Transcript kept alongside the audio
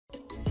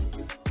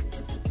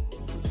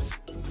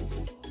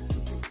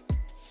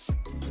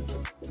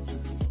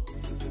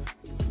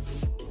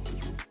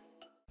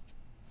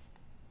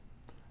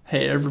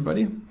Hey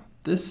everybody,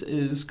 this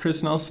is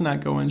Chris Nelson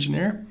at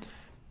GoEngineer,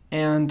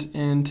 and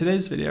in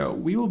today's video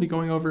we will be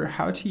going over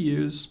how to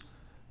use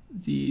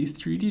the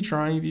 3D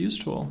drawing views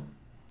tool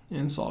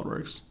in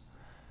SOLIDWORKS.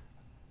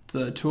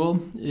 The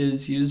tool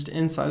is used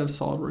inside of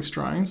SOLIDWORKS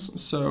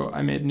drawings, so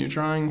I made a new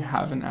drawing,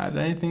 haven't added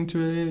anything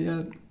to it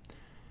yet,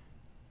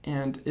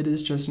 and it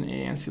is just an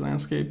ANC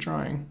landscape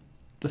drawing.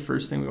 The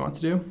first thing we want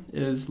to do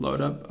is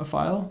load up a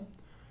file.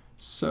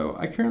 So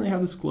I currently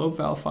have this globe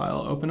val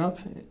file open up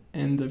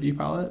in the view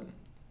palette,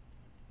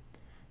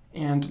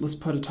 and let's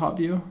put a top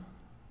view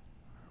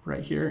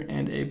right here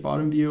and a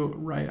bottom view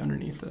right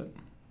underneath it.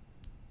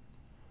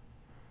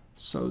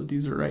 So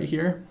these are right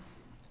here,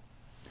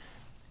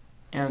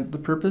 and the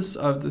purpose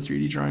of the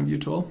 3D drawing view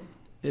tool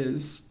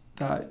is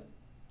that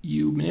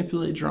you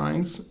manipulate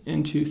drawings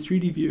into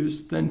 3D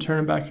views, then turn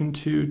them back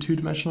into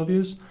two-dimensional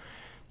views,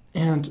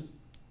 and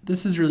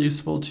this is really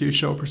useful to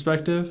show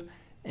perspective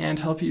and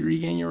help you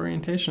regain your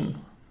orientation.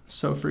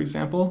 So for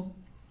example,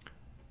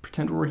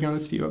 pretend we're working on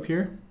this view up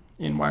here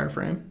in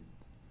wireframe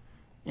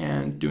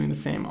and doing the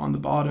same on the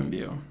bottom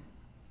view.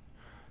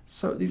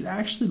 So these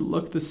actually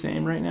look the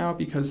same right now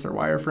because they're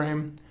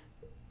wireframe.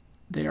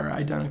 They are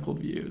identical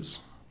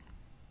views.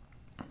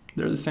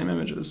 They're the same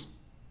images,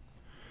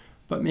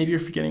 but maybe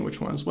you're forgetting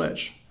which one is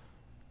which.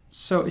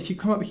 So if you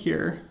come up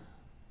here,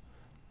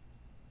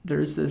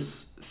 there's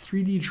this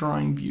 3D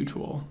drawing view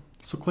tool.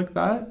 So click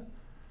that,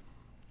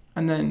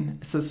 and then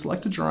it says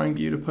select a drawing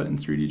view to put in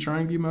 3D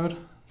drawing view mode.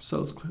 So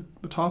let's click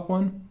the top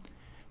one,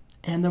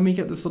 and then we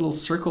get this little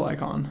circle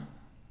icon,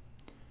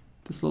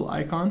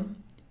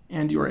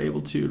 and you are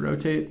able to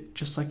rotate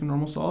just like in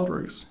normal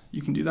SOLIDWORKS.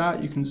 You can do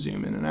that, you can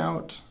zoom in and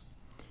out,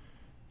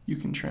 you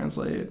can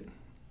translate,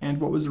 and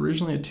what was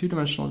originally a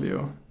two-dimensional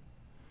view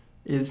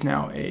is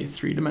now a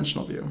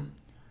three-dimensional view.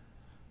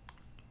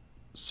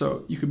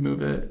 So you could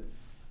move it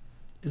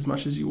as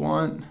much as you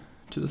want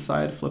to the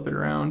side, flip it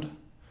around,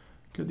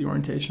 get the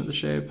orientation of the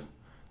shape.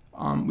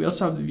 We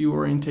also have the view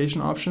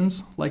orientation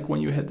options, like when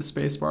you hit the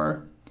space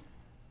bar,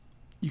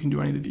 you can do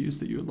any of the views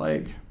that you would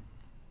like.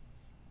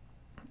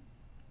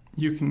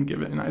 You can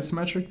give it an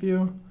isometric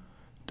view,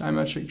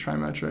 dimetric,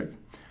 trimetric,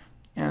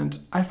 and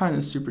I find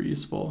this super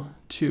useful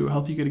to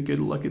help you get a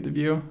good look at the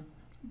view.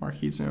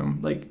 Marquee zoom,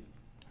 like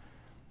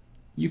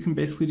you can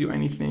basically do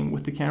anything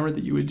with the camera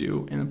that you would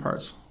do in the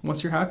parts.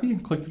 Once you're happy,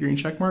 click the green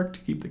check mark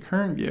to keep the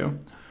current view,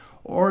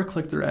 or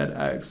click the red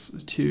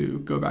X to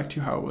go back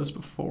to how it was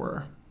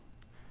before.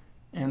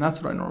 And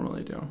that's what I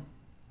normally do.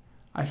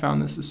 I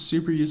found this is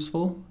super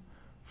useful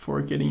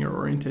for getting your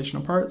orientation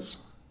of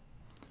parts.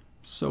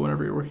 So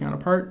whenever you're working on a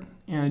part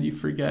and you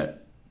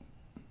forget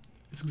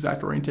its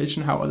exact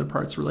orientation, how other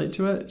parts relate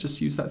to it, just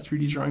use that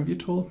 3D drawing view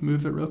tool,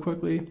 move it real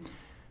quickly,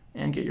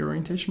 and get your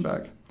orientation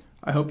back.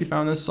 I hope you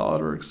found this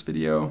SOLIDWORKS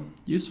video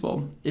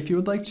useful. If you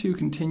would like to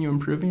continue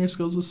improving your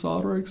skills with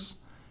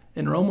SOLIDWORKS,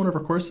 enroll in one of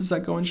our courses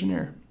at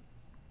GoEngineer.